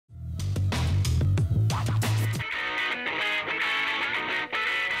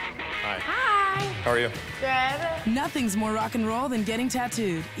How are you? Good. Nothing's more rock and roll than getting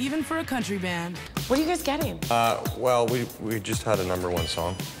tattooed, even for a country band. What are you guys getting? Well, we just had a #1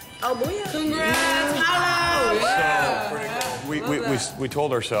 song. Oh, booyah. Congrats! Hello! So we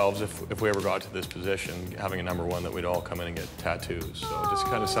told ourselves if we ever got to this position, having a #1, that we'd all come in and get tattoos. So just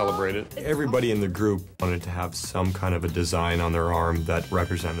kind of celebrate it. Everybody in the group wanted to have some kind of a design on their arm that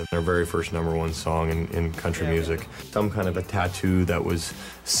represented their very first #1 song in country music. Some kind of a tattoo that was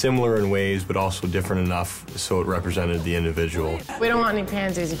similar in ways, but also different enough so it represented the individual. We don't want any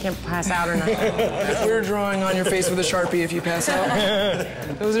pansies. You can't pass out or nothing. We're drawing on your face with a Sharpie if you pass out.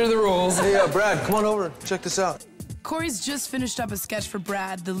 Those are the rules. Hey, Brad, come on over. Check this out. Corey's just finished up a sketch for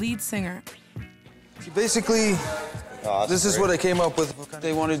Brad, the lead singer. Basically, this is what I came up with.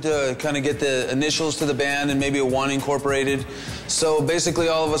 They wanted to kind of get the initials to the band and maybe a 1 incorporated. So basically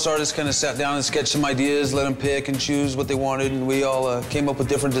all of us artists kind of sat down and sketched some ideas, let them pick and choose what they wanted, and we all came up with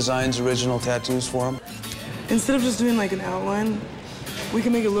different designs, original tattoos for them. Instead of just doing like an outline, we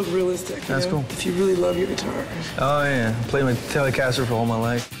can make it look realistic. That's cool. If you really love your guitar. Oh, yeah. Played my Telecaster for all my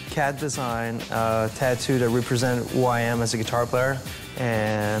life. CAD design, tattoo that represent who I am as a guitar player.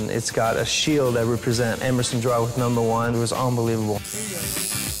 And it's got a shield that represents Emerson Drive with #1. It was unbelievable.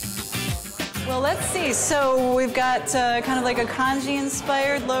 Well, let's see. So we've got kind of like a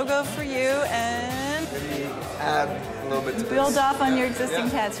kanji-inspired logo for you, and Maybe add a little bit to build off on your existing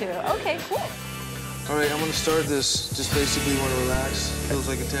tattoo. Okay, cool. All right, I'm gonna start this. Just basically want to relax. Feels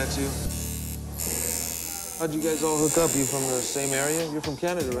like a tattoo. How'd you guys all hook up? You from the same area? You're from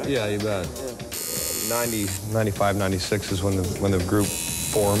Canada, right? Yeah, you bet. Yeah. 95, 96 is when the group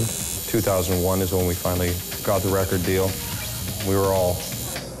formed. 2001 is when we finally got the record deal. We were all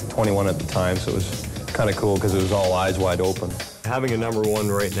 21 at the time, so it was kind of cool because it was all eyes wide open. Having a #1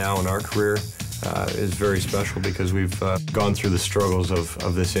 right now in our career is very special because we've gone through the struggles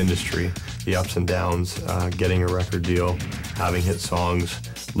of this industry, the ups and downs, getting a record deal, having hit songs,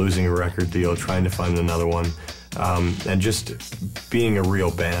 losing a record deal, trying to find another one, and just being a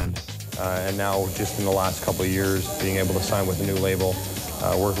real band. And now, just in the last couple of years, being able to sign with a new label,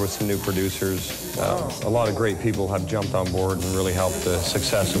 work with some new producers. A lot of great people have jumped on board and really helped the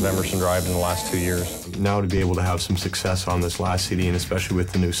success of Emerson Drive in the last 2 years. Now to be able to have some success on this last CD, and especially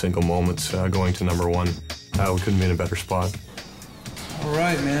with the new single Moments going to #1, we couldn't be in a better spot. All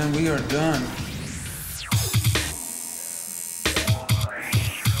right, man, we are done.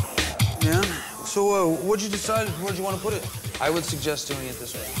 Man, so what'd you decide? Where'd you want to put it? I would suggest doing it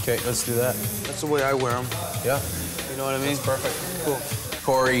this way. Okay, let's do that. That's the way I wear them. Yeah. You know what I mean? That's perfect. Cool.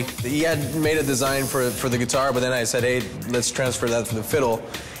 Corey, he had made a design for the guitar, but then I said, hey, let's transfer that to the fiddle,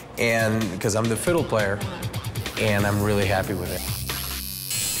 and because I'm the fiddle player, and I'm really happy with it.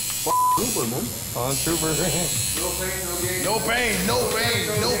 Trooper, man. On Trooper. No pain, no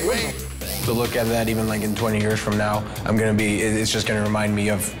pain, no pain. To look at that even like in 20 years from now, it's just gonna remind me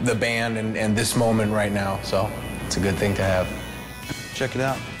of the band and this moment right now, so it's a good thing to have. Check it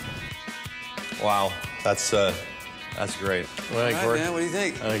out. Wow, that's great. All right, man, what do you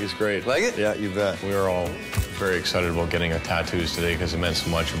think? I think it's great. Like it? Yeah, you bet. We were all very excited about getting our tattoos today because it meant so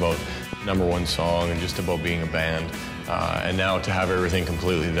much about #1 song and just about being a band. And now to have everything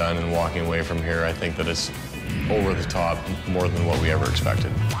completely done and walking away from here, I think that it's over the top, more than what we ever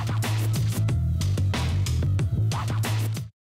expected.